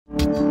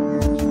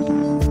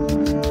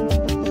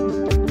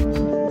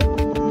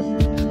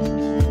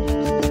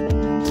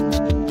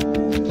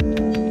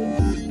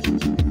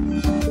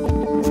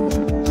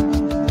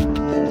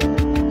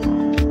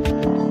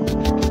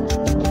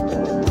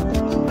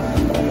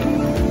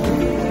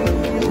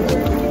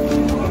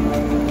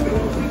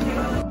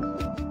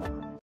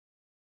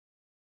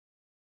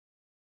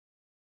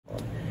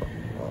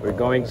We're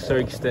going to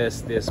surge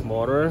test this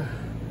motor.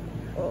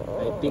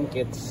 I think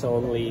it's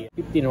only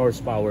 15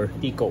 horsepower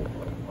Tico.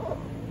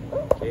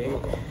 Okay,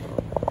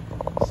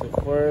 so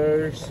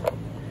first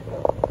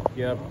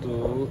you have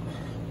to, of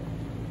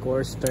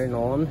course, turn it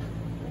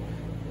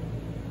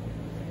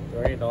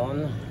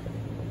on.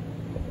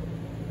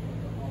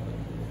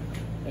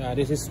 Yeah,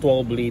 this is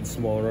 12 leads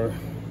motor,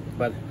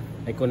 but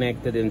I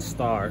connected in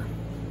star.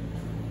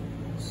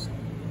 Let's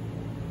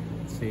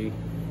see,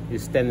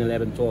 it's 10,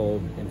 11,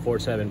 12, and 4,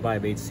 7,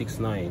 5, 8, 6,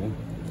 9.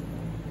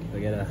 We're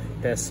gonna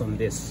test on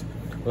this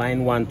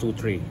line 1, 2,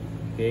 3.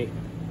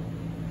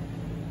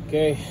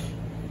 Okay,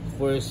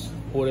 first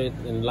put it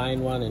in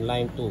line 1 and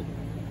line 2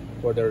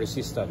 for the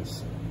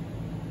resistance.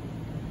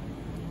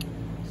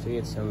 See,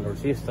 it's on the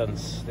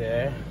resistance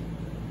there.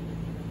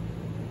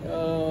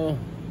 No,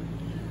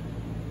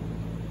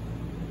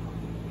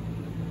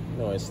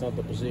 it's not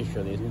the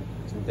position,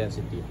 it's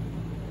intensity.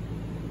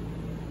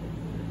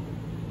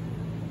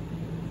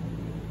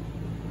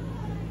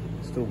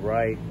 It's too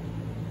bright.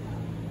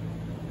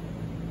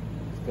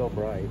 Still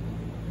bright.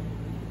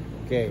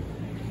 Okay,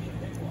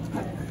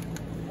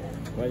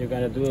 what you're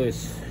gonna do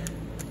is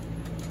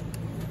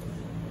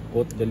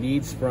put the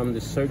leads from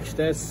the surge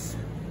test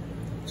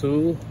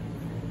to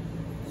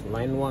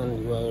line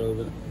 1.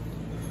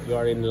 You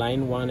are in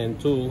line 1 and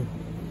 2,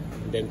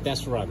 and then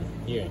test run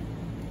here.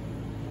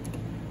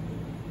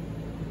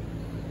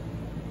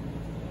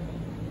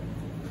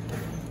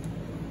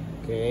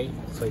 Okay,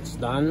 so it's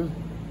done.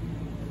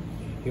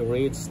 He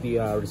rates the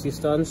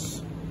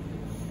resistance,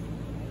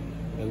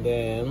 and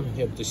then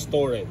you have to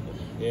store it.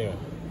 Yeah,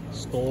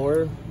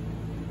 store,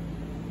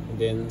 and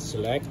then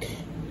select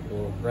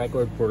or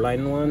record for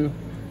line 1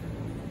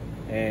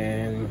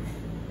 and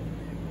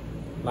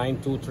line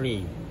 2,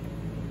 3.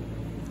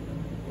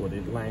 Put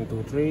it line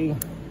 2, 3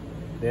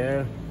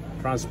 there.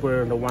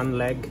 Transfer the one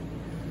leg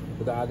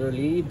to the other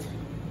lead,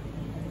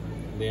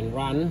 then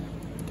run.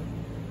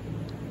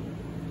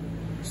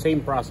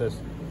 Same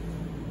process,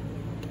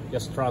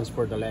 just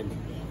transfer the leg.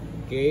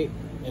 Okay,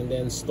 and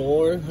then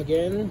store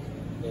again,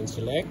 then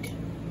select,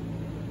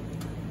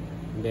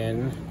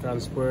 then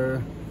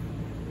transfer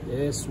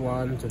this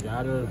one to the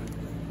other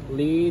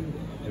lead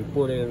and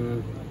put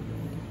in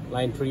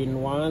line 3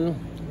 and 1.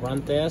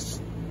 Run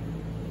test.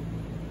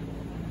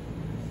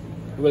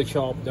 It will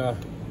show up the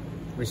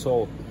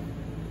result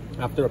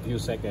after a few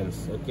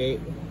seconds. Okay,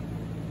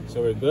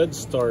 so we're good.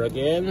 Store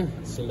again,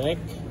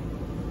 select,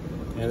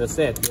 and that's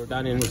it. You're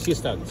done in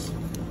resistance.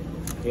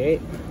 Okay,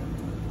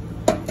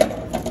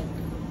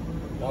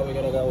 now we're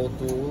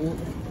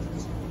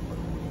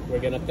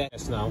gonna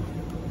test now.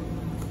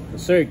 The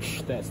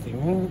surge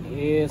testing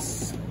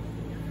is,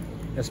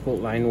 let's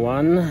put line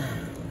 1.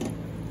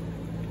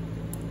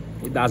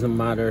 It doesn't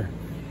matter,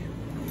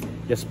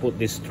 just put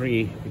this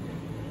 3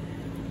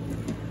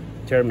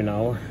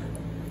 terminal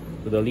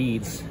to the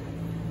leads.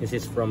 This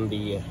is from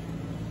the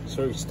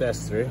surge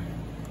tester.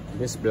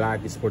 This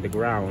black is for the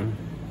ground.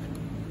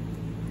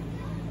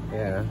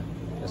 Yeah,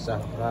 just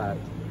like that.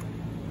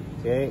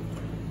 Okay,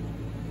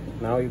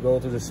 now you go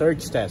to the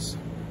surge test.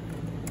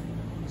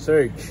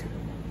 Surge.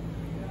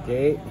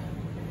 Okay,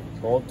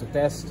 go to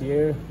test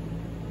here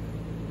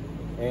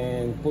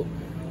and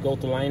go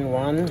to line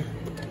 1.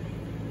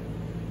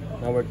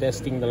 Now we're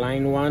testing the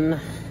line 1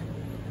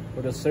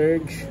 for the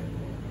surge.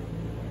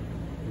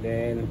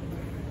 Then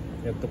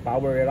you have to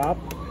power it up.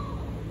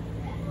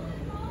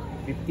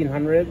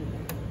 1500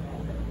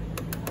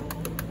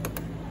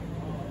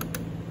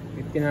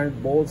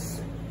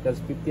 volts. That's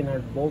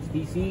 1500 volts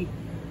DC.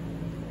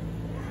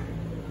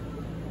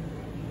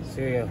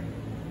 So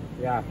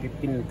yeah,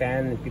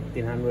 1510 and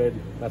 1500,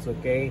 that's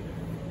okay.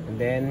 And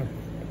then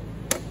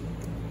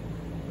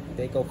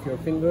take off your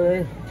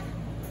finger.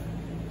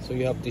 So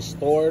you have to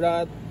store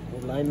that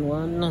with line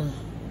 1.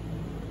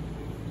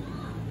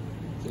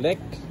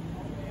 Select.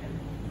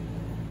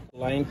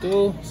 Line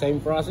 2, same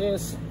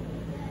process.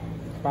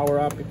 Power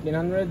up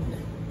 1500.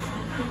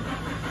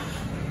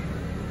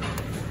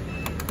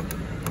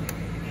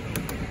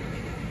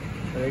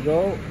 There you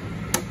go.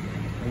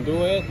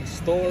 Undo it.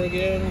 Store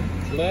again.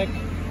 Select.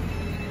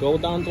 Go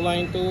down to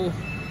line 2.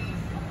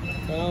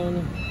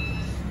 Down.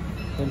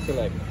 And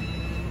select.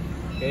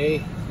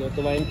 Okay. Go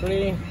to line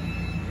 3.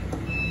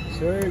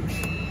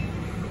 Surge.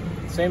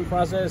 Same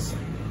process.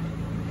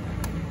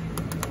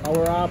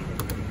 Power up.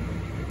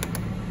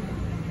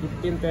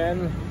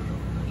 1510.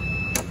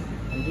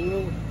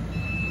 Undo.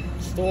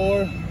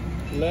 Store.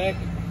 Select.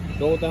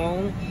 Go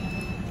down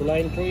to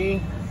line 3.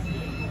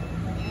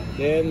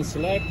 Then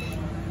select.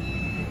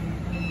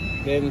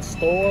 Then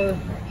store.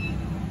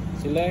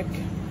 Select.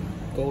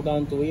 Go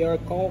down to ER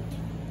code.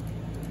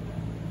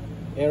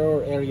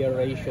 error area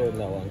ratio in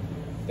that one.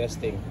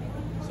 Testing.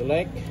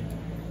 Select.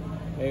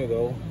 There you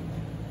go.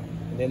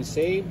 And then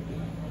save.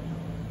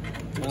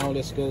 Now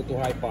let's go to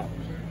HiPot.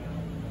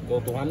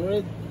 Go to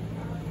 100.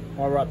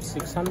 Power up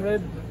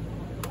 600.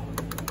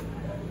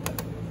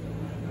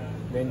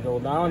 Then go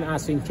down,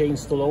 asking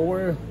change to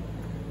lower.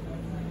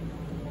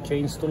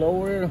 Change to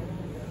lower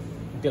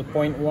until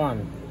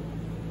 0.1.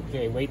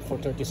 Okay, wait for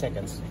 30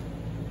 seconds.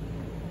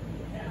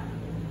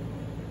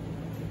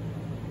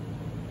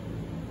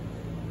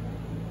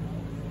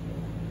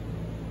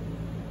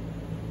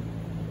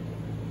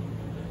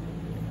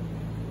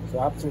 So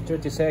after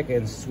 30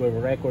 seconds, we'll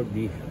record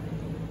the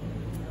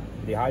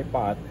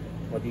HiPot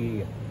or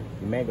the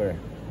measure.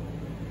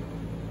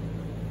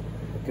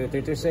 Okay,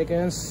 30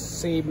 seconds,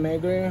 save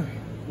measure.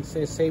 It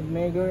says save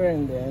measure,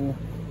 and then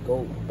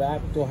go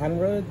back to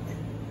 100.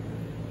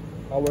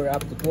 Power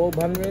up to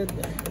 1200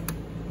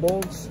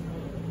 volts.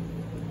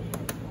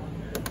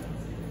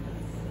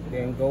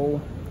 Then go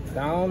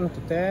down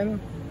to 10.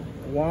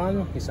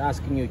 1 is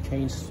asking you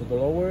change to the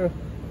lower,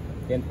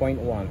 then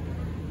 0.1.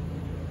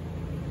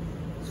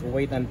 So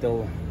wait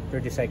until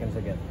 30 seconds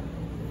again.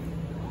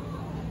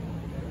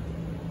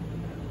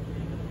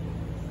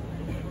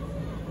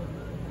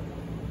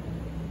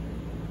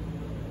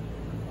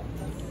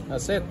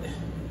 That's it.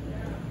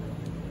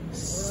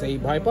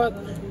 Save HiPot.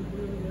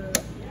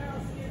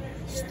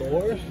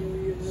 Store.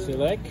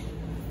 Select.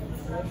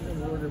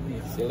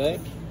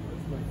 Select.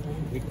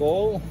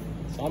 Recall.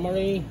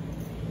 Summary.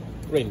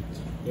 Print.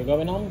 You're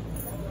going home?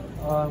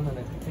 I'm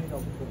gonna take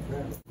off the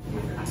print.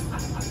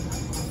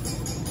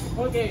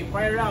 Okay,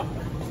 fire up.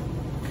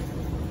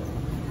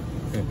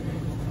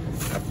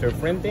 After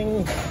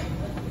printing,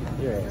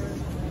 yes,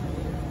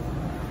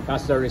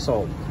 that's the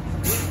result.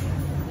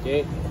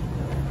 Okay.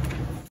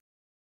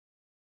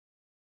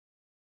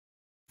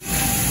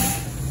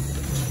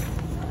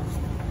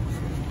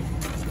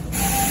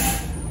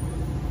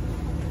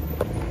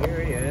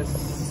 Here he is.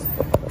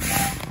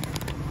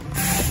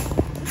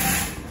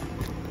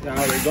 Now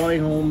we're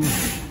going home.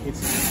 It's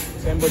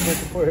December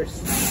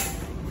 21st.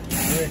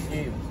 Here's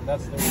Eve.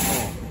 That's the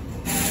result.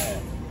 Yeah.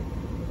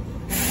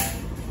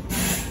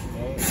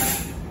 Okay.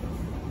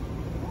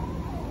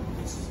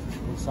 This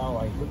is how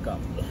I hook up.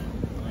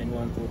 9,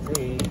 1, 2,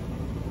 3.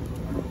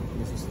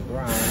 This is the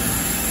ground.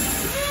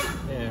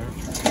 There.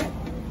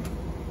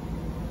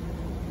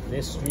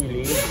 This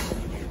really is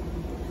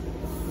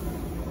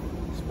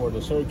for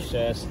the surge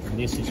test, and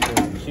this is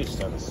for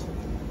resistance.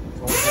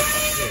 It's all hooked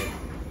up here.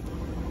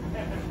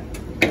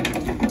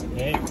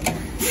 Okay.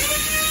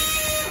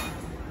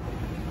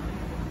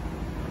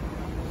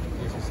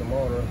 This is the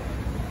motor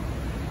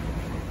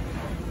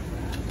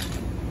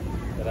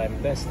that I'm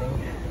testing.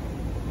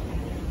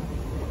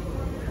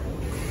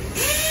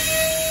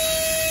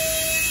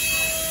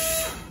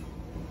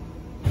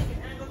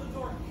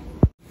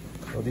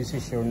 So this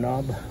is your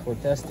knob for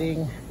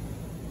testing.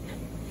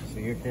 So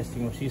you're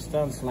testing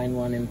resistance, line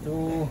 1 and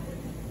 2,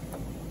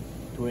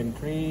 2 and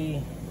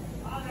 3,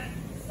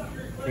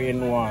 3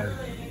 and 1.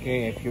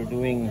 Okay, if you're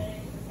doing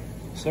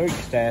surge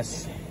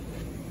test,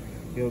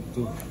 you have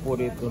to put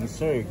it on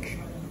surge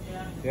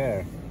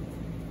there,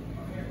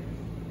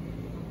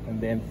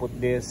 and then put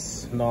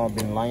this knob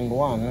in line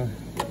 1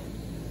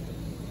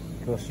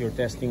 because you're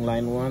testing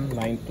line 1,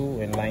 line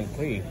 2, and line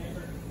 3.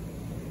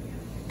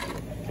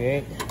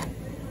 Okay,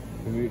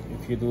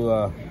 if you do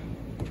a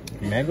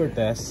measure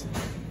test,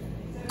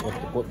 you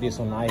have to put this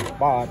on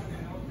HiPot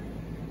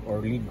or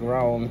lead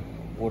ground,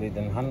 put it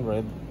in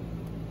 100.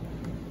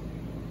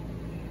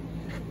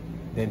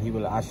 Then he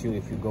will ask you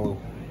if you go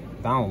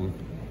down.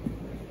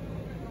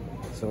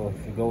 So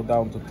if you go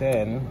down to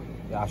 10,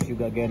 he asks you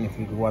again if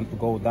you want to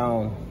go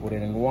down, put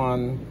it in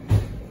 1.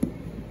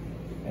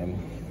 And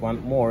if you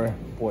want more,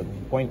 put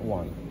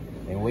 0.1.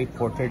 And wait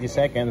for 30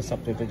 seconds.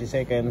 After 30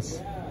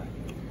 seconds,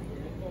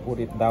 put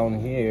it down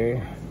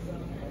here.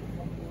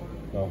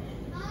 So,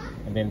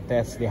 and then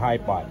test the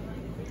HiPot.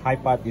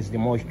 HiPot is the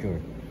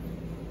moisture.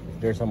 If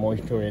there's a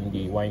moisture in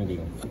the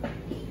winding.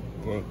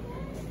 Okay.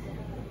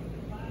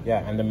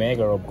 Yeah, and the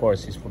measure, of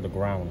course, is for the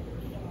ground.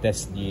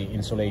 That's the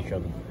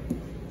insulation.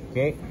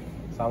 Okay,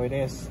 that's how it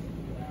is.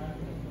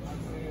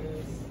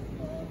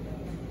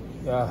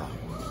 Yeah,